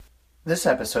This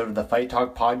episode of the Fight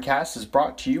Talk podcast is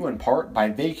brought to you in part by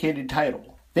Vacated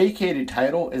Title. Vacated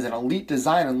Title is an elite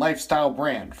design and lifestyle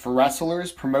brand for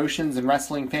wrestlers, promotions, and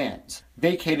wrestling fans.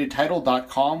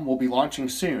 VacatedTitle.com will be launching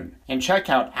soon, and check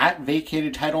out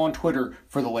 @VacatedTitle on Twitter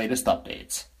for the latest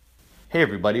updates. Hey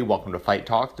everybody, welcome to Fight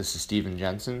Talk. This is Steven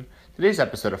Jensen. Today's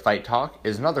episode of Fight Talk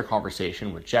is another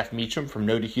conversation with Jeff Meacham from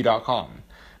NoDQ.com.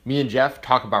 Me and Jeff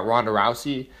talk about Ronda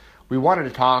Rousey. We wanted to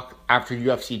talk after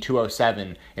UFC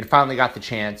 207 and finally got the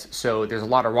chance, so there's a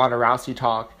lot of Ronda Rousey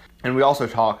talk, and we also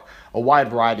talk a wide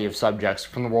variety of subjects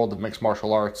from the world of mixed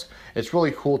martial arts. It's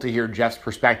really cool to hear Jeff's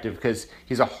perspective because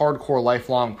he's a hardcore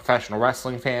lifelong professional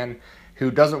wrestling fan who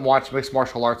doesn't watch mixed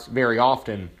martial arts very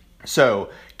often. So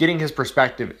getting his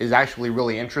perspective is actually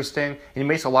really interesting, and he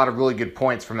makes a lot of really good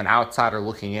points from an outsider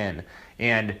looking in.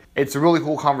 And it's a really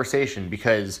cool conversation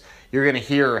because you're going to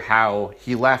hear how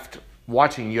he left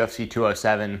watching UFC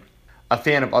 207, a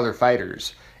fan of other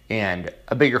fighters and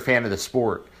a bigger fan of the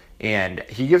sport. And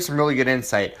he gives some really good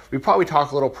insight. We probably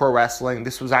talk a little pro wrestling.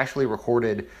 This was actually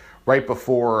recorded right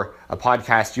before a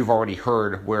podcast you've already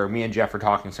heard where me and Jeff are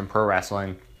talking some pro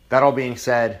wrestling. That all being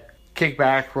said, kick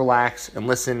back, relax, and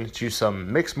listen to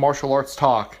some mixed martial arts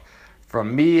talk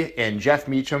from me and Jeff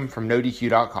Meacham from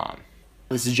NoDQ.com.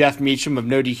 This is Jeff Meacham of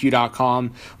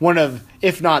NoDQ.com, one of,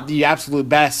 if not the absolute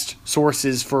best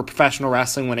sources for professional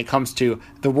wrestling when it comes to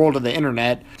the world of the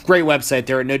internet. Great website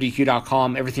there at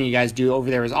NoDQ.com. Everything you guys do over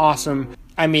there is awesome.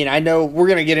 I mean, I know we're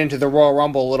going to get into the Royal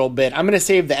Rumble a little bit. I'm going to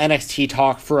save the NXT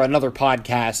talk for another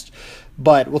podcast,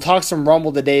 but we'll talk some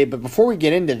Rumble today. But before we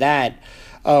get into that,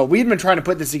 we've been trying to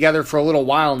put this together for a little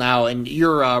while now, and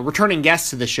you're a returning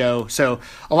guest to the show, so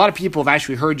a lot of people have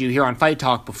actually heard you here on Fight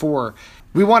Talk before.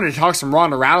 We wanted to talk some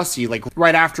Ronda Rousey, like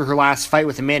right after her last fight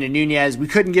with Amanda Nunes. We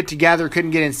couldn't get together,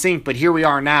 couldn't get in sync, but here we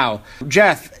are now.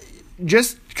 Jeff,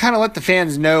 just kind of let the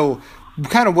fans know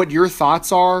kind of what your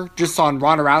thoughts are just on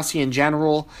Ronda Rousey in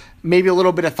general, maybe a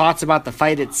little bit of thoughts about the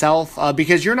fight itself,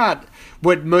 because you're not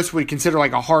what most would consider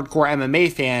like a hardcore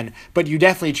MMA fan, but you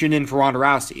definitely tune in for Ronda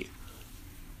Rousey.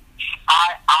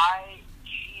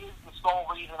 She is the sole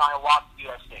reason I watch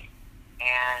UFC,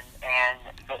 and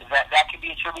that can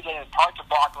be attributed in part to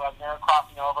Brock Lesnar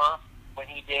crossing over when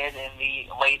he did in the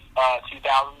late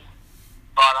 2000s.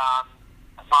 But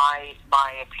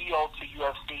my appeal to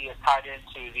UFC is tied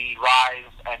into the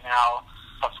rise and now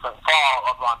subsequent fall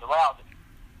of Ronda Rousey.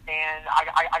 And I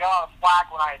got a lot of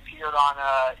flack when I appeared on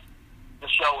the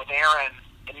show with Aaron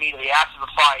immediately after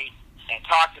the fight and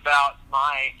talked about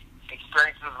my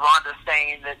experiences with Ronda,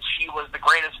 saying that she was the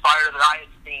greatest fighter that I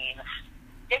had seen.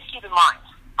 Just keep in mind,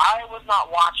 I was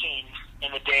not watching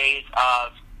in the days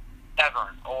of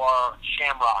Severn or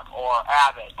Shamrock or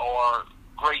Abbott or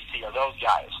Gracie or those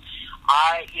guys.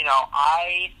 I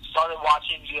started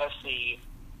watching UFC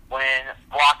when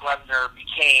Brock Lesnar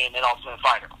became an Ultimate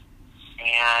Fighter.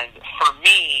 And for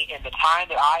me, in the time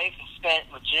that I've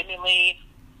spent legitimately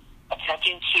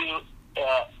attempting to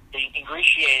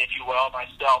ingratiate, if you will,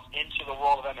 myself into the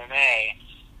world of MMA,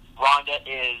 Ronda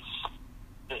is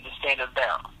the standard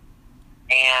bearer.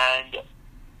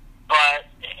 But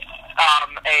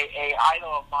a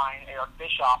idol of mine, Eric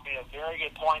Bischoff, made a very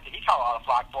good point that he got a lot of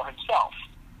flack for himself.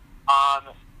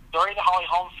 During the Holly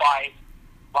Holm fight,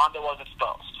 Ronda was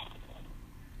exposed.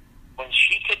 When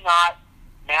she could not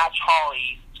match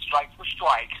Holly strike for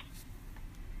strike,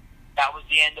 that was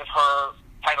the end of her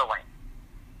title reign.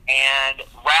 And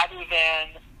rather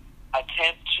than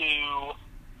attempt to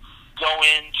go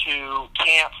into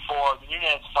camp for the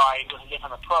Nunes fight with a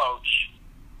different approach,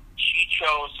 she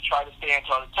chose to try to stand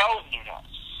toe-to-toe with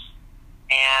Nunes.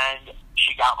 And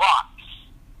she got rocked.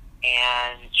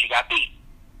 And she got beat.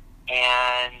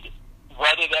 And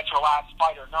whether that's her last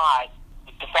fight or not,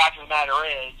 the fact of the matter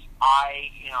is,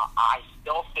 I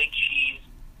still think she's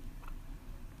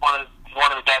one of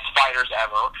the best fighters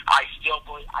ever. I still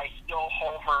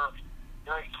hold her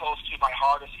very close to my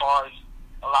heart as far as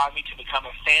allowing me to become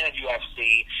a fan of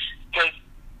UFC. Because,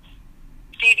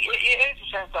 Steve, it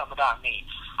says something about me.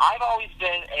 I've always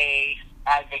been a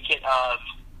advocate of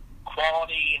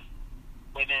quality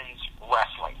women's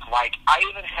wrestling. Like, I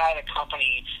even had a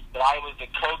company that I was the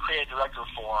co-creative director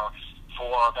for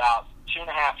about 2.5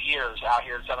 years out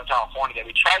here in Southern California that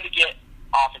we tried to get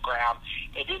off the ground.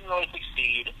 It didn't really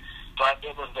succeed, but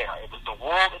it was there. It was the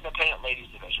World Independent Ladies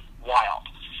Division. Wild.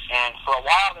 And for a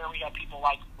while there, we had people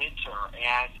like Winter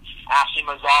and Ashley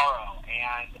Mazzaro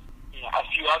and a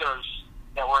few others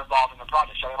that were involved in the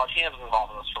project. Shelly Martinez was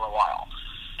involved with us for a while.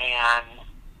 And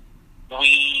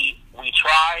we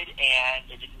tried,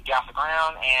 and it didn't get off the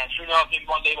ground, and who knows, maybe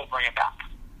one day we'll bring it back.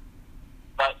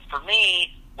 But for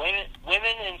me, women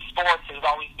in sports has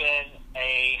always been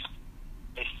a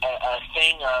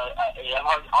have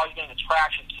always been an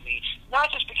attraction to me,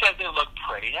 not just because they look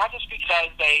pretty, not just because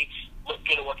they look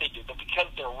good at what they do, but because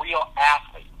they're real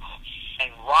athletes.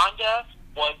 And Ronda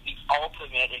was the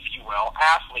ultimate, if you will,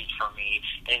 athlete for me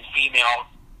in female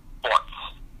sports.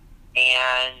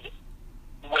 And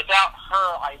without her,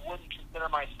 I wouldn't consider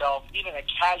myself even a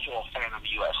casual fan of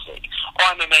UFC or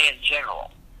MMA in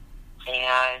general.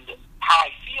 And how I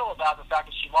feel about the fact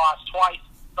that she lost twice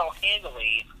so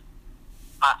handily,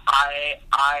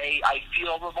 I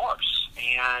feel remorse,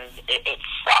 and it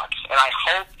sucks. And I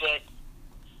hope that,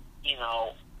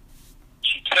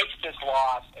 she takes this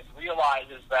loss and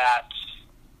realizes that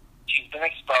she's been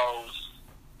exposed,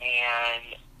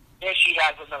 and if she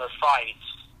has another fight,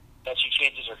 that she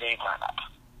changes her game plan up.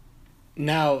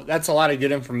 Now, that's a lot of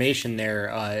good information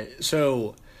there.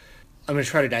 So I'm going to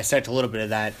try to dissect a little bit of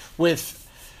that.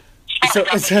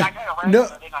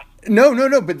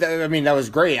 No, but that was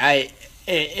great.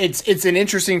 It's an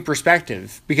interesting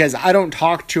perspective, because I don't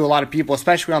talk to a lot of people,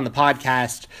 especially on the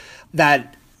podcast,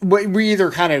 that we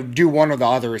either kind of do one or the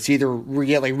other. It's either we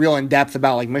get like real in depth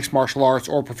about like mixed martial arts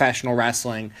or professional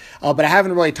wrestling, but I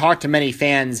haven't really talked to many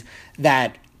fans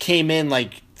that came in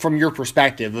like from your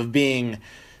perspective of being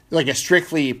like a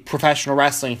strictly professional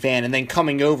wrestling fan and then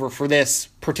coming over for this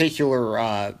particular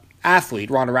athlete,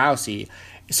 Ronda Rousey.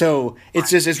 So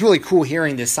it's really cool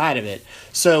hearing this side of it.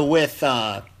 So with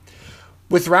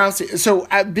Rousey, so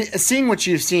seeing what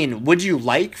you've seen, would you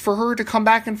like for her to come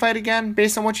back and fight again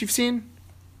based on what you've seen?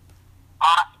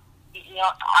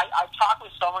 I've talked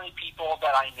with so many people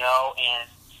that I know in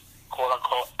quote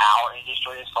unquote our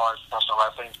industry as far as professional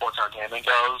wrestling, sports entertainment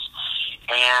goes,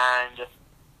 and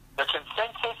the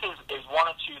consensus is one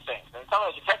of two things. And some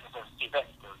of the consensus is two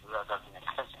things.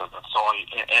 That's sorry,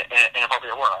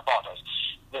 inappropriate word. I apologize.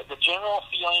 The general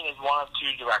feeling is one of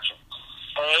two directions.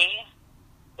 A,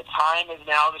 the time is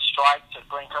now to strike to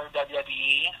bring her to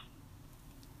WWE,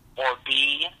 or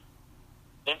B,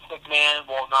 Vince McMahon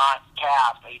will not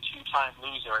cast a two-time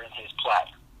loser in his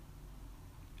play.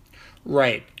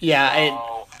 Right. Yeah.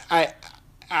 So,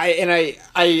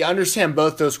 I understand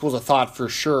both those schools of thought for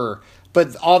sure,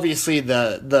 but obviously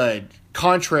the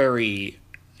contrary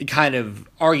kind of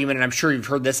argument, and I'm sure you've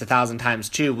heard this 1,000 times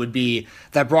too, would be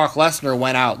that Brock Lesnar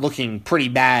went out looking pretty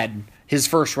bad his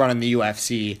first run in the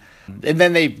UFC, and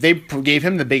then they gave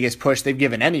him the biggest push they've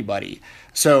given anybody.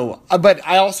 So, but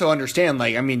I also understand,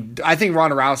 I think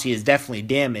Ronda Rousey is definitely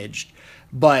damaged,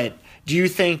 but do you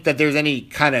think that there's any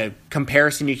kind of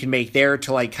comparison you can make there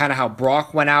to like kind of how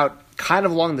Brock went out kind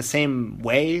of along the same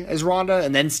way as Ronda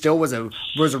and then still was a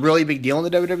really big deal in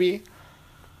the WWE?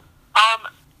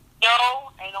 No,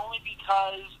 and only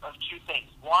because of two things.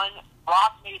 One,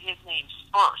 Brock made his name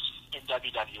first in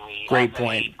WWE. Great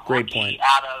point. Straight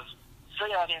out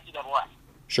of NCAA.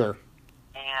 Sure.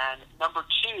 And number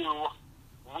two,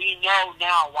 we know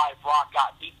now why Brock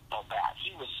got beat so bad.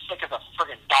 He was sick as a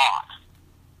friggin' dog.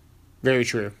 Very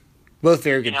true. Both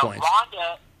very good points.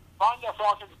 Ronda, for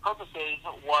all intents and purposes,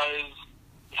 was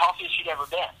the healthiest she'd ever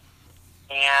been.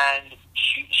 And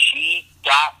she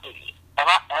got... Am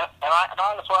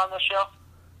I the swear on this show?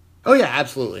 Oh, yeah,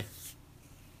 absolutely.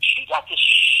 She got the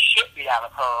shit beat out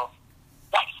of her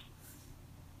twice.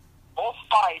 Both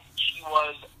fights, she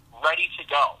was ready to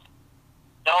go.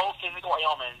 No physical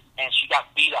ailments, and she got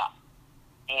beat up.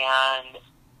 And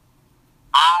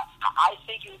I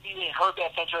think it would be in her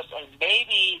best interest, and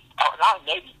maybe, or not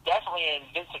maybe, definitely in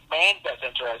Vince McMahon's best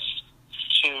interest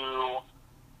to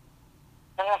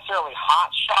not necessarily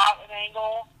hot shot an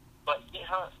angle, but get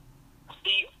her.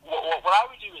 See, what I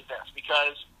would do is this,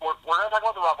 because we're going to talk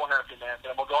about the Rumble here in a few minutes,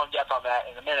 and we'll go in depth on that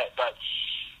in a minute, but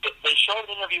they showed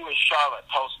an interview with Charlotte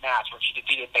post-match when she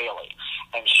defeated Bayley,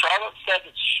 and Charlotte said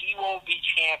that she will be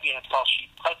champion until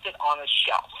she puts it on a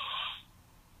shelf.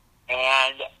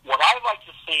 And what I'd like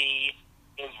to see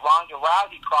is Ronda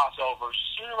Rousey cross over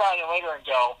sooner rather than later and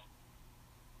go,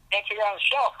 can't figure out a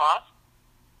shelf, huh?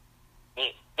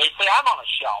 They say I'm on a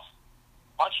shelf.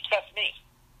 Why don't you test me?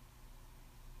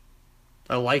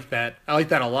 I like that. I like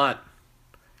that a lot.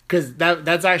 Because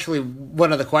that's actually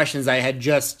one of the questions I had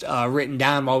just written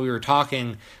down while we were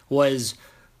talking was,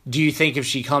 do you think if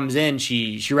she comes in,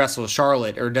 she wrestles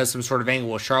Charlotte or does some sort of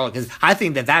angle with Charlotte? Because I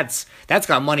think that's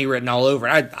got money written all over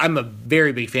it. I'm a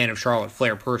very big fan of Charlotte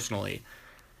Flair personally.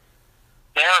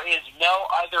 There is no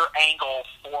other angle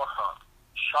for her.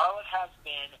 Charlotte has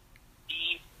been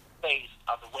the face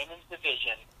of the women's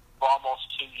division for almost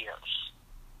 2 years.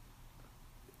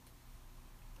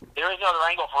 There is no other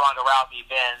angle for Ronda Rousey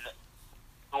than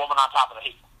the woman on top of the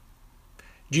heap.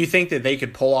 Do you think that they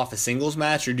could pull off a singles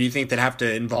match, or do you think they'd have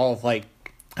to involve like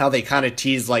how they kind of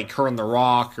tease like her and The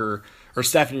Rock or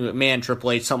Stephanie McMahon,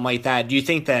 Triple H, something like that. Do you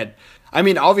think that? I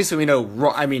mean, obviously we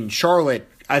know. I mean, Charlotte,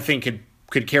 I think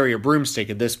could carry a broomstick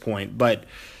at this point, but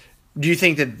do you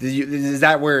think that is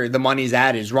that where the money's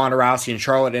at? Is Ronda Rousey and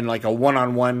Charlotte in like a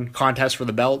one-on-one contest for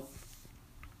the belt?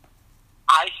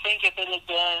 I think if it had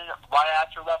been right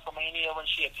after WrestleMania when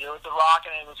she appeared with The Rock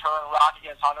and it was her and Rock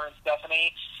against Hunter and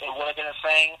Stephanie, it would have been a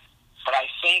thing. But I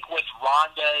think with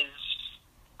Ronda's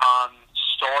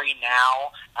story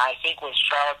now, and I think with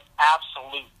Charlotte's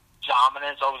absolute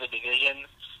dominance over the division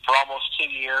for almost 2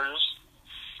 years,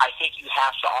 I think you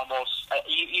have to almost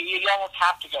you almost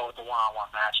have to go with the one-on-one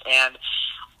match. And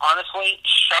honestly,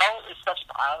 Charlotte is such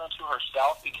an island to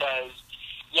herself because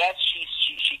yes,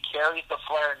 she carries the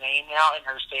Flair name now in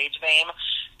her stage name,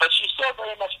 but she still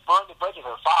very much burned the bridge with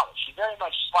her father. She very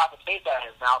much slapped the taste out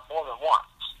of his mouth more than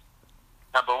once.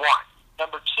 Number one.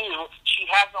 Number two, she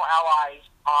has no allies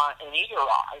in either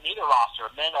roster,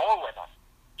 men or women.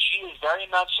 She is very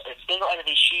much a single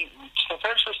entity. She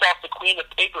considers herself the queen of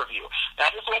pay-per-view.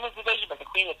 Not just the women's division, but the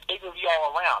queen of pay-per-view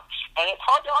all around. And it's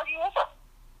hard to argue with her.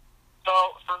 So,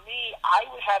 for me, I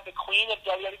would have the queen of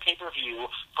WWE pay-per-view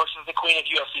versus the queen of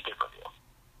UFC pay-per-view.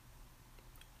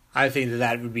 I think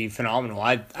that would be phenomenal.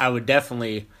 I would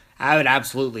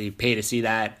absolutely pay to see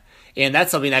that. And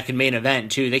that's something that could main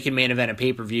event, too. They can main event a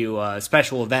pay-per-view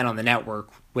special event on the network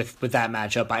with that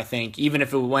matchup, I think. Even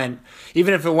if it went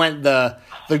the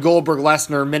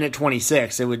Goldberg-Lesnar minute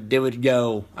 26, it would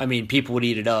go, I mean, people would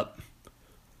eat it up.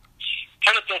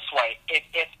 Put it this way. If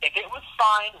it was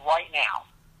signed right now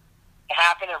to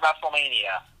happen at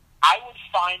WrestleMania, I would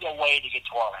find a way to get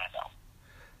to Orlando.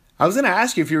 I was going to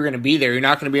ask you if you were going to be there. You're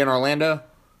not going to be in Orlando?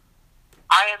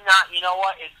 I am not. You know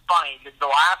what? It's funny. The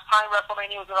last time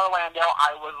WrestleMania was in Orlando,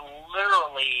 I was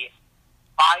literally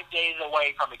 5 days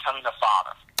away from becoming a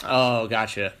father. Oh,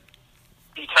 gotcha.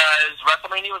 Because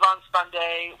WrestleMania was on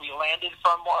Sunday, we landed in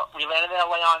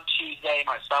LA on Tuesday.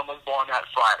 My son was born that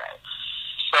Friday.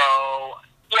 So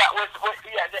yeah,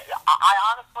 I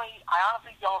honestly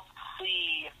don't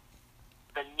see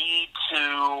the need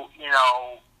to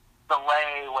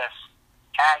delay with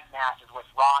tag matches with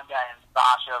Ronda and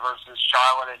Sasha versus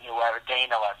Charlotte and whoever,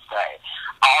 Dana, let's say.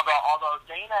 Although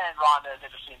Dana and Ronda is an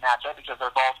interesting matchup because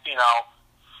they're both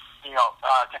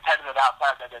competitive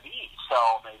outside of WWE, so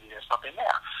maybe there's something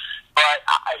there. But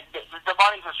the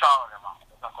money's with Charlotte and Ronda.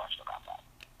 There's no question about that.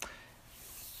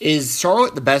 Is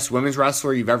Charlotte the best women's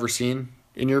wrestler you've ever seen,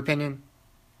 in your opinion?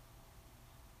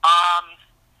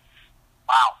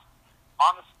 Wow.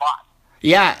 On the spot.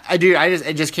 Yeah, I do.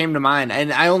 It just came to mind,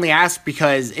 and I only asked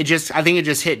because I think it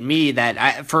just hit me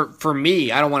that for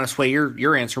me, I don't want to sway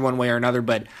your answer one way or another,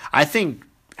 but I think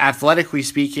athletically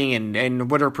speaking and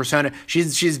what her persona,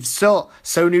 she's still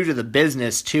so new to the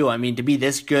business too. I mean, to be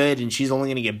this good and she's only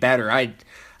going to get better. I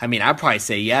mean, I'd probably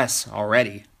say yes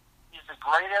already. She's the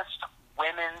greatest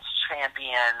women's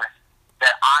champion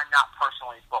that I'm not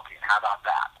personally booking. How about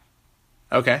that?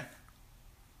 Okay.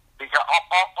 Because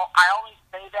I only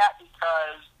say that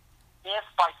because if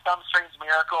by some strange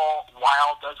miracle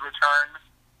Wild does return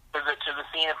to the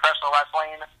scene of professional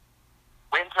wrestling,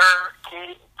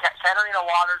 Katarina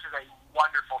Waters is a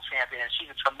wonderful champion, and she's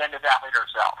a tremendous athlete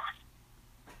herself.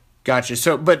 Gotcha.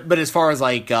 So, but as far as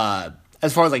the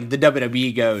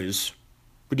WWE goes,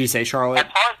 would you say Charlotte?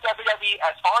 As far as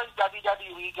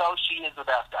WWE goes, she is the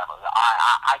best ever.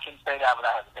 I can say that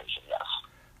without hesitation. Yes.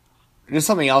 There's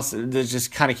something else that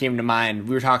just kind of came to mind.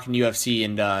 We were talking UFC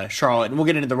and Charlotte, and we'll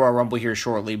get into the Royal Rumble here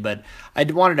shortly, but I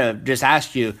wanted to just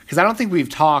ask you, because I don't think we've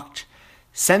talked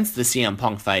since the CM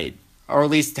Punk fight, or at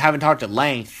least haven't talked at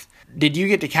length. Did you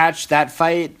get to catch that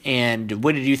fight, and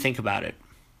what did you think about it?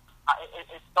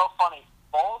 It's so funny.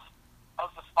 Both of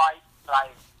the fights that I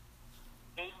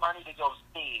paid money to go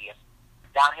see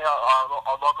down here,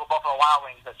 our local Buffalo Wild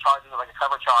Wings that charges like a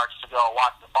cover charge to go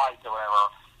watch the fights or whatever,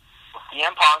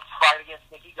 CM Punk's fight against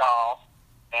Nikki Gall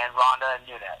and Ronda and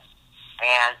Nunes.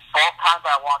 And both times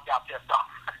I walked out pissed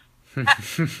off.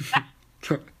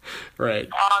 Right.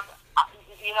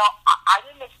 I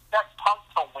didn't expect Punk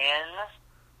to win,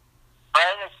 but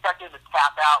I didn't expect him to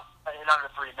tap out in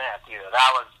under 3 minutes either.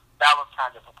 That was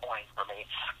kind of disappointing for me.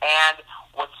 And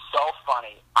what's so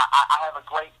funny, I have a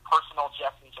great personal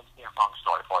Jeff Meacham CM Punk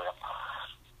story for you.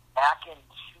 Back in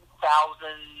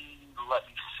 2000, let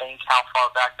me think how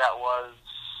far back that was.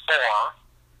 4.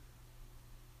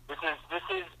 This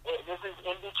is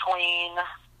in between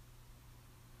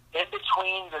the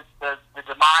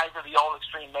demise of the old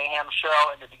Extreme Mayhem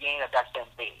show and the beginning of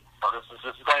XMB. So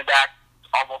this is going back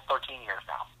almost 13 years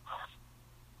now.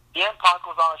 CM Punk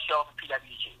was on a show for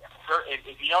PWG.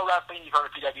 If you know wrestling, you've heard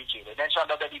of PWG. They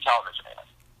mentioned on WWE television.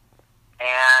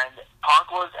 And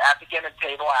Punk was at the gimmick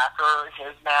table after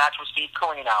his match with Steve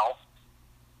Corino.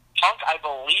 Punk, I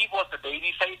believe, was the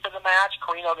babyface of the match,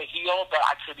 Corino the heel, but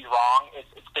I could be wrong.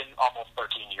 It's been almost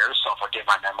 13 years, so forgive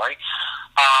my memory.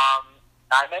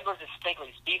 I remember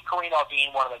distinctly Steve Corino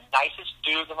being one of the nicest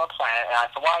dudes on the planet,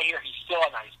 and from what I hear, he's still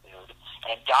a nice dude.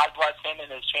 And God bless him and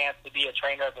his chance to be a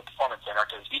trainer at the Performance Center,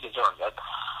 because he deserves it.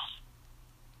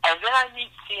 And then I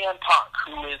meet CM Punk,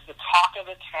 who is the talk of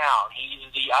the town. He's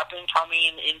the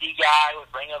up-and-coming indie guy with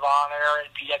Ring of Honor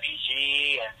and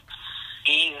PWG, and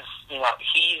he's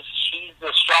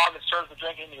the straw that serves the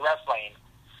drink in the wrestling.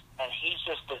 And he's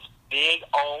just this big,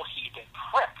 old, heathen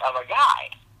prick of a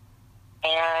guy.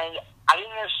 And I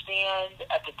didn't understand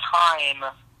at the time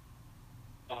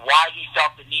why he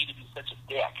felt the need to be such a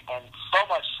dick. And so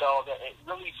much so that it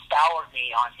really soured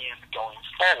me on him going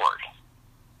forward.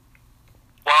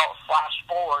 Well, flash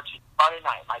forward to Friday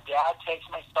night. My dad takes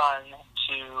my son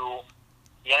to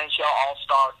the NHL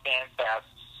All-Star Fan Fest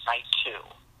Night 2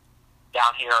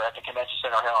 down here at the Convention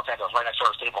Center here in Los Angeles, right next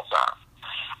door to Staples Center.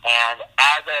 And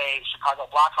as a Chicago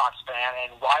Blackhawks fan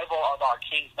and rival of our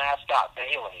Kings mascot,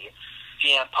 Bailey,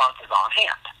 CM Punk is on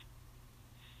hand.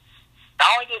 Not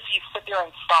only does he sit there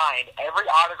and sign every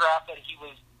autograph that he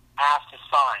was asked to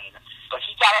sign, but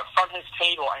he got up from his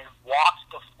table and walked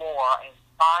the floor and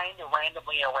signed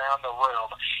randomly around the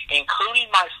room, including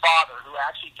my father, who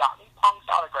actually got me Punk's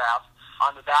autograph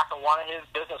on the back of one of his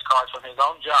business cards from his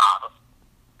own job.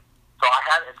 So I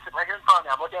had it right here in front of me.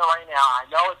 I'm looking at it right now. I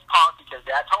know it's Punk because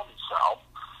Dad told me so.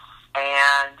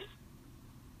 And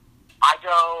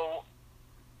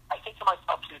I think to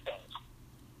myself two things.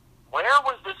 Where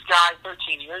was this guy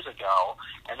 13 years ago?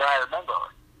 And then I remember,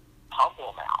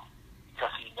 humble now,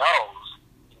 because he knows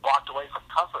he walked away from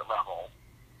comfort level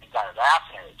and got his ass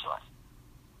handed to him.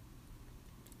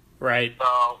 Right.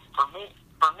 So for me,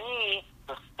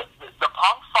 the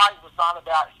Punk fight was not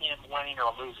about him winning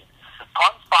or losing. The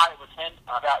Punk fight was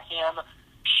about him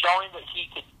showing that he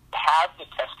could have the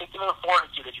testicular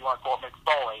fortitude, if you want to call it Mick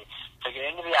Foley, to get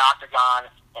into the octagon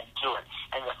and do it.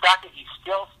 And the fact that he's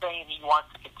still saying he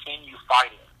wants to continue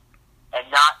fighting and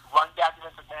not run back to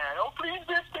Vince McMahon, oh, please,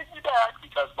 Vince, take me back,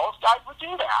 because most guys would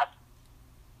do that,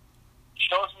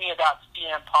 shows me about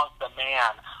CM Punk the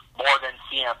man more than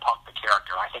CM Punk the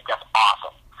character. I think that's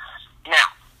awesome.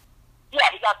 Now, yeah,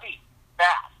 he got beat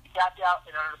bad. He tapped out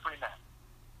in under 3 minutes.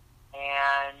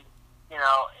 And, you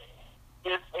know,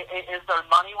 is there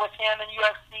money with him in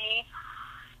UFC?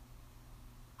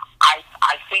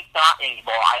 I think not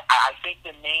anymore. I think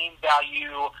the name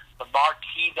value, the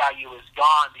marquee value is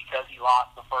gone because he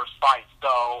lost the first fight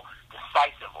so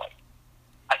decisively.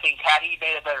 I think had he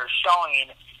made a better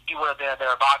showing, he would have been a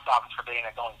better box office for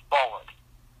Dana going forward.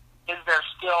 Is there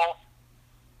still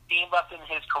steam left in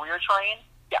his career train?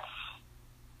 Yes.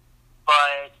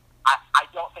 But I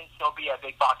don't think he'll be a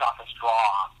big box office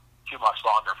draw too much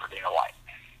longer for Dana White.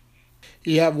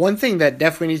 Yeah, one thing that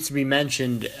definitely needs to be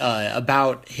mentioned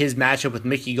about his matchup with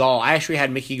Mickey Gall. I actually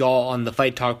had Mickey Gall on the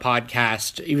Fight Talk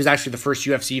podcast. He was actually the first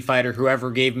UFC fighter who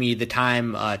ever gave me the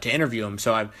time to interview him,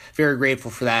 so I'm very grateful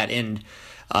for that. And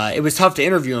it was tough to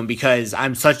interview him because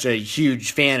I'm such a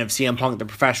huge fan of CM Punk, the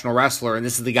professional wrestler, and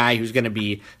this is the guy who's going to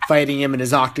be fighting him in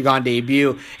his Octagon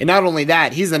debut. And not only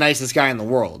that, he's the nicest guy in the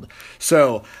world.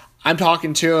 So I'm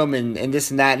talking to him and this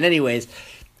and that. And anyways,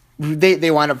 they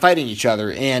wind up fighting each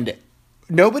other. And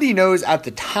nobody knows at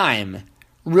the time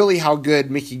really how good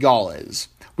Mickey Gall is.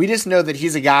 We just know that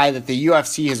he's a guy that the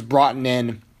UFC has brought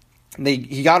in.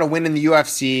 He got a win in the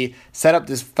UFC, set up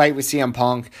this fight with CM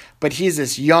Punk, but he's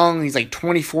this young, he's like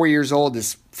 24 years old,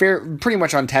 this pretty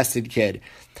much untested kid.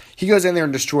 He goes in there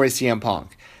and destroys CM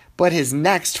Punk. But his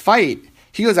next fight,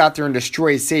 he goes out there and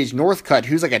destroys Sage Northcutt,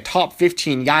 who's like a top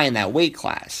 15 guy in that weight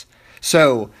class.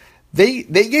 So they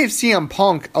gave CM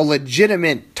Punk a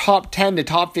legitimate top 10 to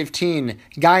top 15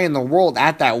 guy in the world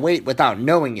at that weight without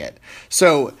knowing it.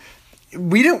 So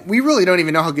we really don't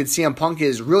even know how good CM Punk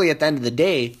is really at the end of the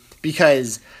day,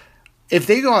 because if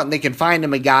they go out and they can find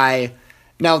him a guy,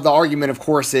 now the argument of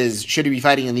course is, should he be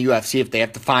fighting in the UFC if they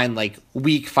have to find like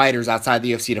weak fighters outside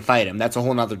the UFC to fight him? That's a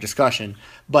whole nother discussion.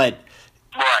 But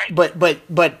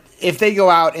if they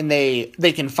go out and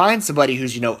they can find somebody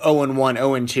who's, 0-1,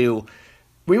 0-2,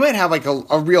 we might have like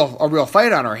a real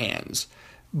fight on our hands.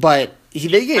 But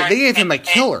they gave him a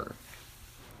killer.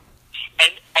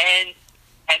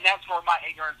 And that's where my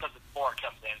ignorance of the sport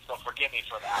comes in. So forgive me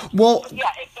for that. Well, but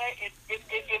yeah, if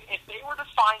they were to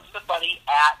find somebody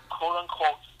at quote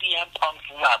unquote CM Punk's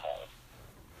level,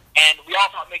 and we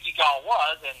all thought Mickey Gall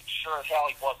was, and sure as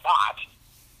hell he was not,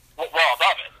 well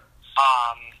above it.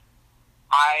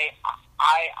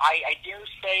 I dare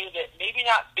say that maybe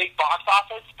not big box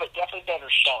office, but definitely better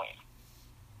showing.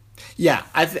 Yeah,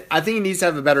 I think he needs to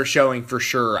have a better showing for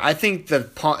sure. I think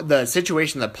the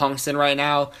situation that Punk's in right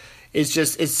now is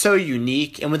just it's so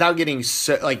unique, and without getting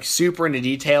super into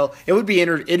detail, it would be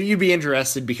you'd be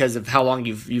interested because of how long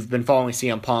you've been following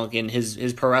CM Punk and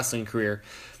his pro wrestling career.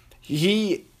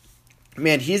 He's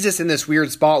just in this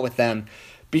weird spot with them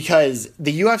because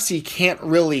the UFC can't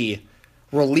really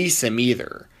release him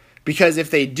either. Because if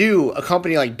they do, a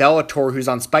company like Bellator, who's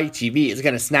on Spike TV, is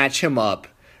going to snatch him up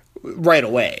right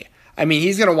away. I mean,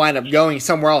 he's going to wind up going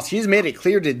somewhere else. He's made it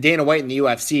clear to Dana White in the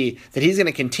UFC that he's going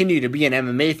to continue to be an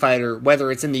MMA fighter,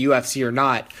 whether it's in the UFC or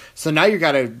not. So now you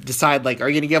got to decide, are you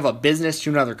going to give up business to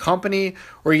another company,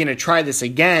 or are you going to try this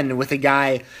again with a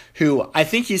guy who I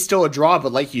think he's still a draw,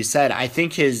 but like you said, I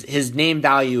think his name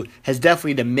value has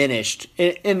definitely diminished.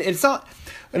 And it's not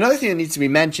another thing that needs to be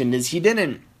mentioned is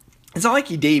it's not like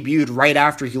he debuted right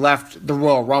after he left the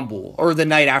Royal Rumble or the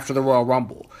night after the Royal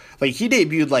Rumble. He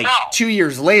debuted 2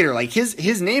 years later.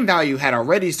 His name value had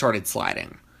already started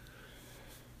sliding.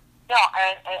 No,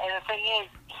 and the thing is,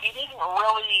 he didn't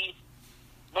really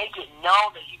make it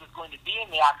known that he was going to be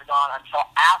in the Octagon until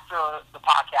after the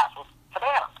podcast with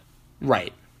Cabana.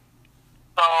 Right.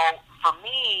 So, for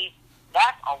me,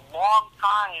 that's a long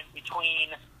time between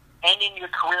ending your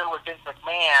career with Vince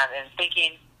McMahon and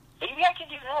thinking, maybe I can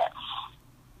do this.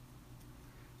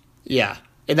 Yeah.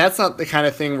 And that's not the kind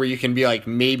of thing where you can be like,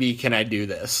 maybe can I do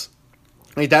this?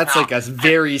 That's a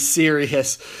very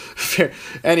serious...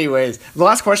 Anyways, the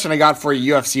last question I got for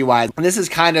you UFC-wise, and this is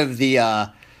kind of the,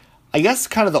 I guess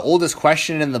kind of the oldest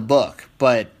question in the book,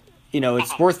 but,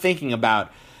 it's worth thinking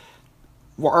about.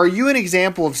 Are you an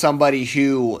example of somebody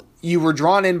who you were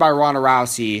drawn in by Ronda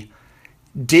Rousey?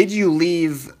 Did you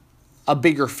leave a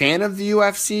bigger fan of the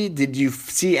UFC? Did you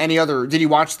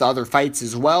watch the other fights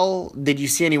as well? Did you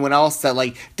see anyone else that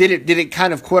did it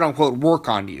kind of quote unquote work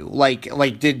on you?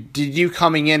 Did you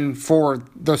coming in for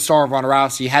the star of Ronda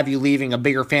Rousey have you leaving a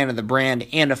bigger fan of the brand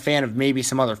and a fan of maybe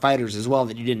some other fighters as well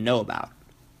that you didn't know about?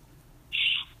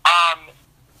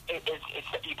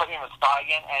 You put me on the spot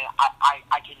again, and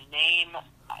I can name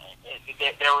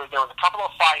there was a couple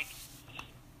of fights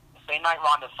the same night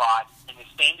Ronda fought in the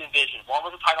same division. One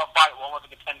was a title fight, one was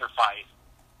a contender fight,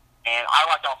 and I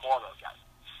liked all four of those guys.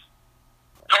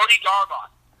 Cody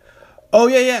Garbrandt. Oh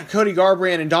yeah, Cody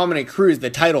Garbrandt and Dominic Cruz, the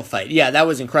title fight. Yeah, that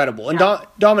was incredible. And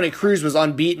Dominic Cruz was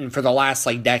unbeaten for the last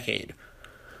decade.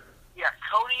 Yeah,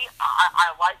 Cody,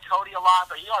 I like Cody a lot,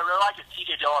 but I really like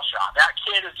TJ Dillashaw. That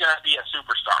kid is going to be a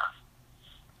superstar.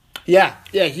 Yeah,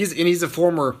 he's a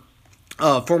former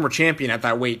champion at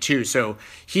that weight too. So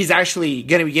he's actually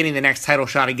going to be getting the next title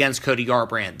shot against Cody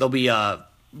Garbrandt. They'll be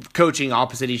coaching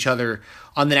opposite each other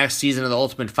on the next season of The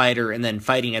Ultimate Fighter, and then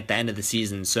fighting at the end of the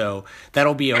season. So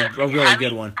that'll be a really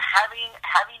good one.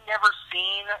 Having never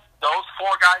seen those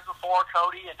four guys before,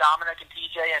 Cody and Dominic and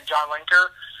TJ and John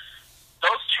Linker,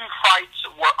 those two fights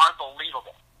were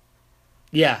unbelievable.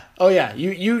 Yeah. Oh yeah.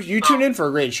 You tuned in for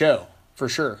a great show for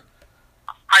sure.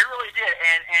 I really did,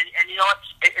 and you know what?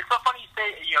 It's so funny you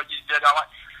say.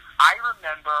 I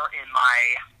remember in my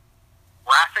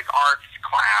graphic arts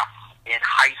class in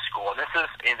high school. This is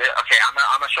okay. I'm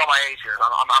gonna show my age here.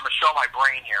 I'm gonna show my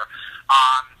brain here.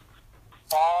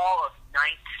 Fall of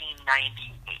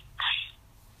 1998.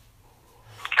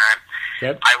 Okay.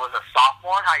 Yep. I was a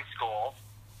sophomore in high school,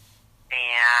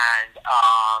 and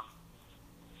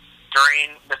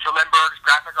during Mr. Lindbergh's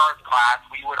graphic arts class,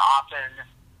 we would often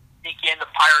sneak in the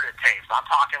pirated tapes. I'm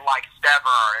talking like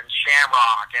Stever and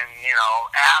Shamrock and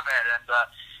Abbott and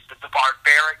the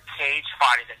barbaric cage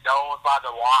fighting that no one was allowed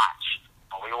to watch,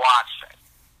 but we watched it.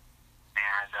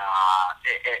 And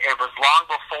it was long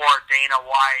before Dana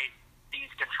White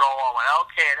seized control. I went,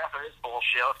 okay, enough of this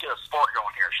bullshit. Let's get a sport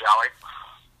going here, shall we?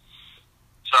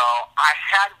 So I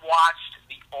had watched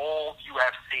the old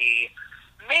UFC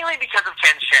mainly because of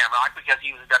Ken Shamrock, because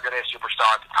he was a WWE superstar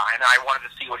at the time, and I wanted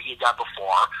to see what he had done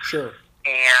before. Sure.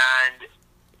 And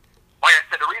like I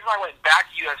said, the reason I went back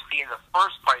to UFC in the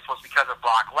first place was because of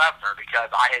Brock Lesnar,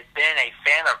 because I had been a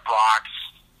fan of Brock's.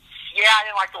 Yeah, I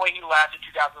didn't like the way he left in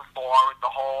 2004 with the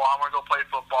whole, I want to go play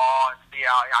football, and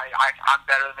I'm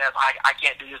better than this, I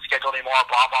can't do this schedule anymore,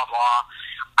 blah, blah, blah.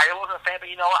 I wasn't a fan, but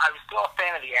you know what? I was still a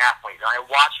fan of the athlete, and I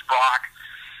watched Brock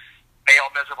fail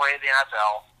miserably at the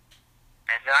NFL.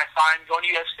 And then I saw him going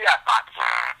to UFC. I thought,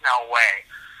 no way.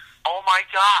 Oh my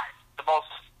God. He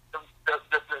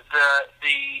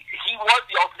was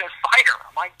the ultimate fighter.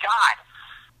 Oh my God.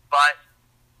 But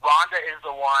Ronda is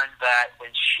the one that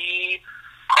when she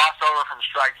crossed over from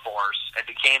Strikeforce and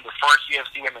became the first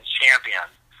UFC Women's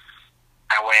Champion,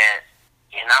 I went,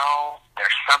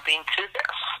 there's something to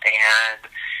this. And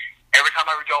every time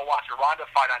I would go watch a Ronda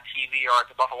fight on TV or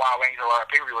at the Buffalo Wild Wings or a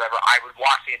pay-per-view or whatever, I would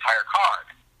watch the entire card.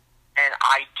 And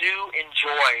I do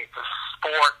enjoy the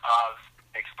sport of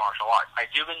mixed martial arts. I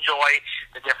do enjoy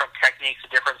the different techniques,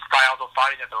 the different styles of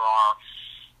fighting that there are.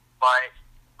 But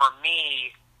for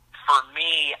me,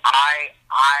 I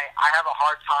have a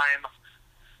hard time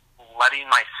letting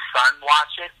my son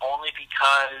watch it only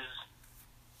because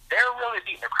they're really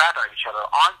beating the crap out of each other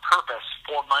on purpose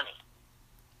for money.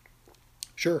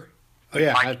 Sure. Oh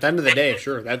yeah. At the end of the day,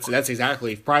 sure. That's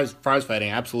exactly prize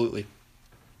fighting. Absolutely.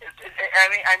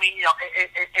 I mean,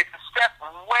 it's a step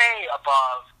way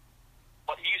above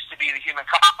what used to be the human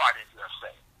cockfight in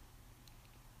UFC.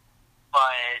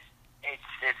 But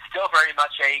it's still very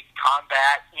much a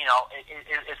combat.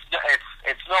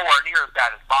 It's nowhere near as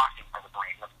bad as boxing for the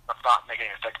brain. Let's not make any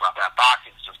mistake about that.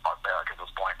 Boxing is just barbaric at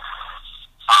this point.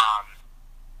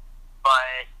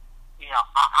 But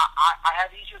I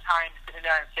have easier time sitting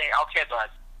down and saying, okay,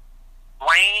 bud,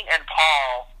 Dwayne and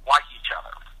Paul like each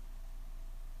other.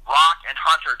 Rock and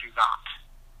Hunter do not.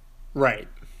 Right.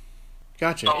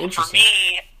 Gotcha. So interesting. For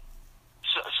me,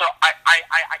 so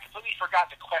I completely forgot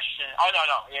the question. Oh no,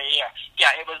 yeah.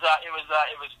 It was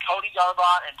Cody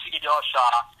Garbrandt and Tiki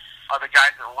Dillashaw are the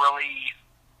guys that really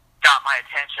got my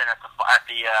attention at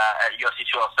UFC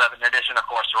 207. In addition, of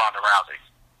course, to Ronda Rousey.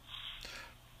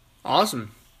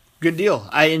 Awesome. Good deal.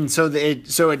 So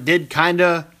it did kind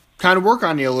of work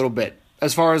on you a little bit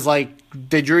as far as like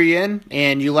they drew you in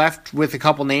and you left with a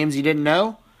couple names you didn't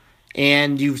know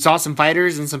and you saw some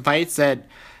fighters and some fights that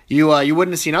you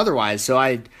wouldn't have seen otherwise. So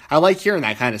I like hearing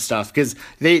that kind of stuff because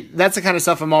that's the kind of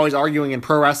stuff I'm always arguing in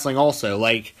pro wrestling also.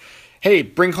 Like, hey,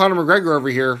 bring Conor McGregor over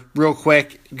here real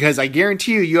quick because I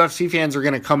guarantee you UFC fans are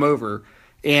going to come over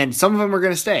and some of them are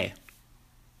going to stay.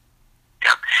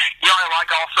 Yeah. I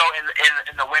like also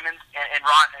in the women's in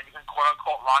quote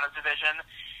unquote Ronda's division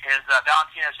is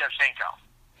Valentina Shevchenko.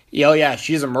 Oh yeah,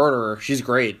 she's a murderer. She's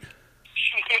great.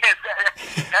 She is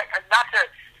not to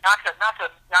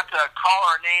call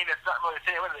her name. It's not really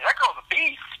saying that girl's a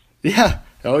beast. Yeah.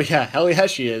 Oh yeah. Hell yeah,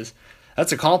 she is.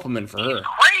 That's a compliment for her.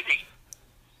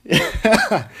 She's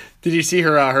crazy. Did you see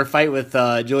her fight with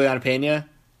Juliana Pena?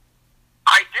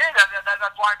 I did.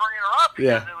 That's why I'm bringing her up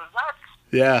because it was nuts.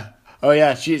 Yeah. Oh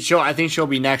yeah, I think she'll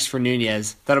be next for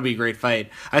Nunes. That'll be a great fight.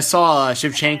 I saw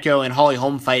Shevchenko and Holly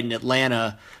Holm fight in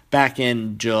Atlanta back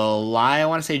in July. I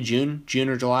want to say June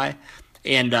or July,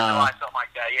 and July, something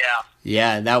like that. Yeah.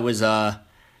 Yeah, that was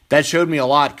that showed me a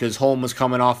lot because Holm was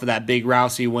coming off of that big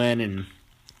Rousey win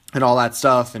and all that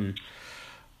stuff, and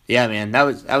yeah, man, that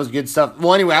was good stuff.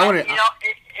 Well, anyway, I want to.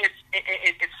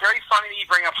 It's very funny that you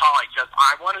bring up Holly because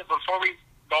I wanted before we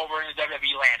go over into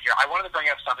WWE land here, I wanted to bring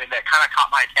up something that kind of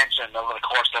caught my attention over the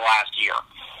course of the last year.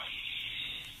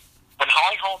 When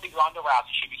Holly Holm beat Ronda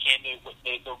Rousey, she became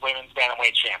the women's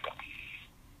bantamweight champion.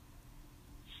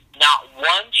 Not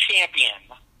one champion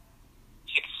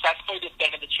successfully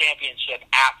defended the championship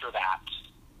after that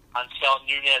until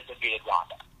Nunes defeated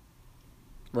Ronda.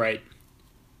 Right.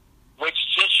 Which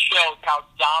just shows how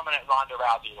dominant Ronda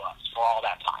Rousey was for all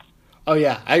that time. Oh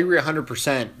yeah, I agree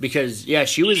 100% because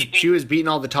she was beating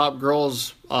all the top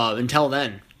girls until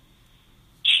then.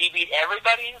 She beat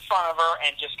everybody in front of her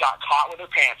and just got caught with her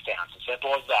pants down. It's as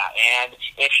simple as that. And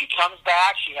if she comes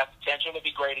back, she has potential to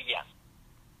be great again.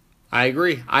 I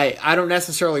agree. I don't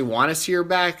necessarily want to see her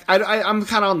back. I'm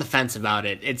kind of on the fence about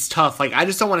it. It's tough. Like I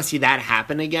just don't want to see that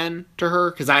happen again to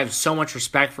her because I have so much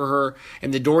respect for her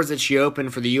and the doors that she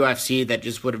opened for the UFC that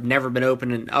just would have never been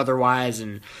opened otherwise.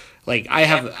 And like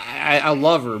I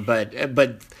love her, but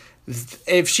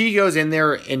if she goes in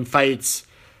there and fights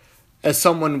as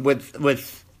someone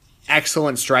with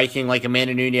excellent striking like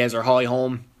Amanda Nunes or Holly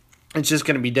Holm, it's just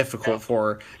going to be difficult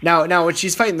for her. Now when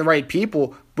she's fighting the right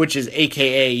people, which is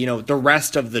AKA the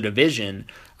rest of the division,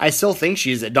 I still think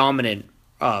she's a dominant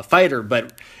fighter,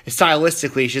 but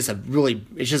stylistically,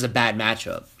 it's just a bad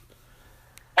matchup.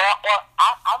 Well,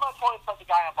 I'm going to totally put the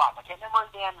guy on box. I can't remember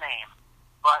his damn name,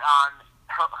 but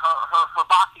her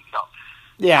boxing coach.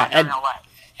 Yeah,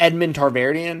 Edmund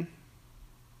Tarverdyan.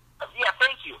 Yeah,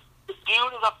 thank you. The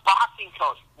dude is a boxing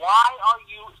coach. Why are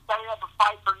you setting up a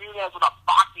fight for Nunes with a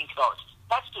boxing coach?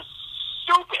 That's just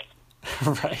stupid.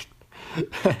 Right.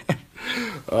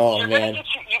 Oh, man.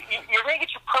 You're going to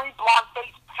get your pretty blonde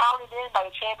face pounded in by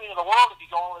the champion of the world if you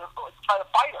go over and try to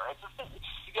fight her.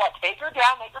 You got to take her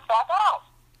down, make her tap out.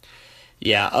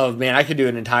 Yeah, oh man, I could do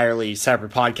an entirely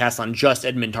separate podcast on just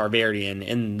Edmund Tarverdyan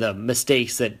and the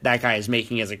mistakes that guy is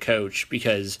making as a coach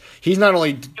because he's not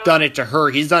only done it to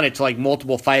her, he's done it to like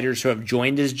multiple fighters who have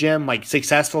joined his gym, like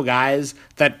successful guys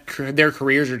that their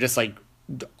careers are just like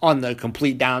on the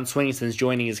complete downswing since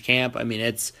joining his camp. I mean,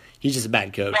 he's just a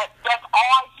bad coach. That's all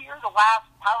I hear the last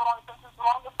however long since the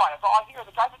longest fight. That's all I hear.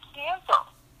 The guy's a cancer.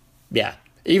 Yeah.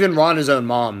 Even Ronda's own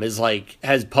mom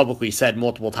has publicly said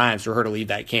multiple times for her to leave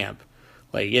that camp.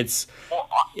 Yeah. Wherever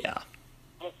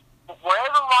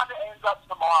Ronda ends up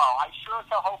tomorrow, I sure as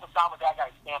hell hope it's not with that guy's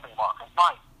camp anymore, because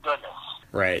my goodness.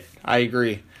 Right. I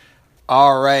agree.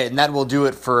 All right, and that will do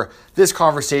it for this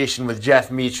conversation with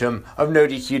Jeff Meacham of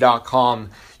NoDQ.com.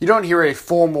 You don't hear a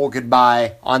formal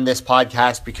goodbye on this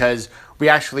podcast because we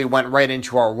actually went right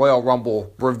into our Royal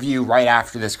Rumble review right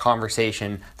after this part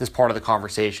of the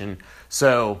conversation.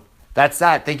 So that's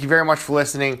that. Thank you very much for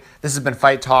listening. This has been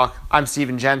Fight Talk. I'm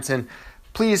Steven Jensen.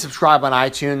 Please subscribe on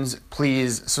iTunes.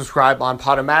 Please subscribe on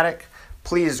Podomatic.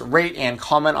 Please rate and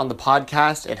comment on the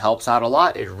podcast. It helps out a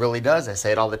lot. It really does. I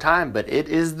say it all the time, but it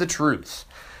is the truth.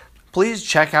 Please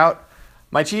check out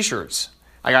my t-shirts.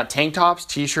 I got tank tops,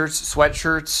 t-shirts,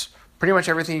 sweatshirts, pretty much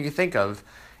everything you can think of.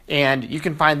 And you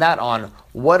can find that on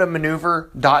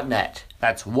whatamaneuver.net.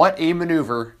 That's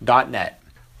whatamaneuver.net.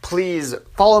 Please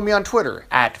follow me on Twitter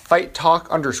at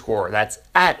FightTalk_. That's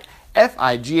at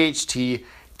FIGHTTALK_.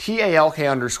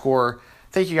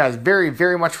 Thank you guys very,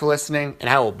 very much for listening, and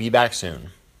I will be back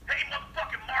soon. Hey,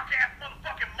 motherfucking Mark,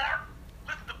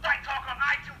 listen to Fight Talk on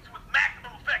iTunes with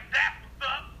maximum effect.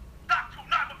 That's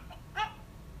what's up.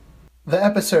 The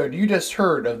episode you just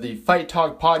heard of the Fight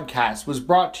Talk podcast was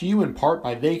brought to you in part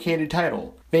by Vacated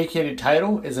Title. Vacated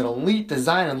Title is an elite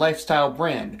design and lifestyle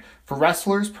brand for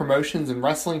wrestlers, promotions, and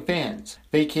wrestling fans.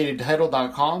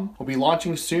 VacatedTitle.com will be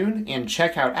launching soon, and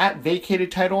check out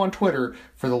 @VacatedTitle on Twitter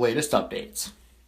for the latest updates.